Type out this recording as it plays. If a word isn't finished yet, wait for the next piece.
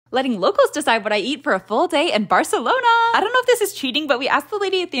letting locals decide what I eat for a full day in Barcelona. I don't know if this is cheating, but we asked the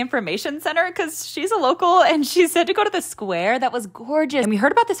lady at the information center because she's a local and she said to go to the square. That was gorgeous. And we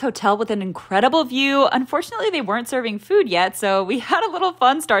heard about this hotel with an incredible view. Unfortunately, they weren't serving food yet, so we had a little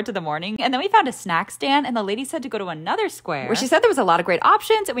fun start to the morning. And then we found a snack stand and the lady said to go to another square where she said there was a lot of great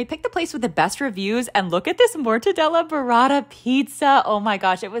options, and we picked the place with the best reviews. And look at this mortadella burrata pizza. Oh my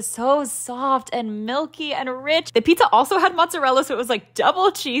gosh, it was so soft and milky and rich. The pizza also had mozzarella, so it was like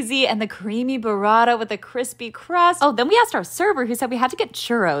double cheesy, and the creamy burrata with a crispy crust. Oh, then we asked our server, who said we had to get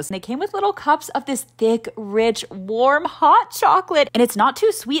churros, and they came with little cups of this thick, rich, warm, hot chocolate, and it's not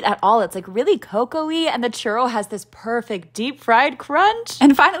too sweet at all. It's like really cocoa-y, and the churro has this perfect deep fried crunch.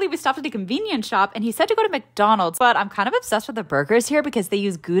 And finally, we stopped at a convenience shop, and he said to go to McDonald's, but I'm kind of obsessed with the burgers here because they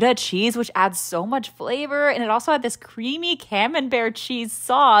use Gouda cheese, which adds so much flavor, and it also had this creamy camembert cheese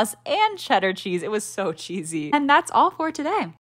sauce and cheddar cheese. It was so cheesy. And that's all for today.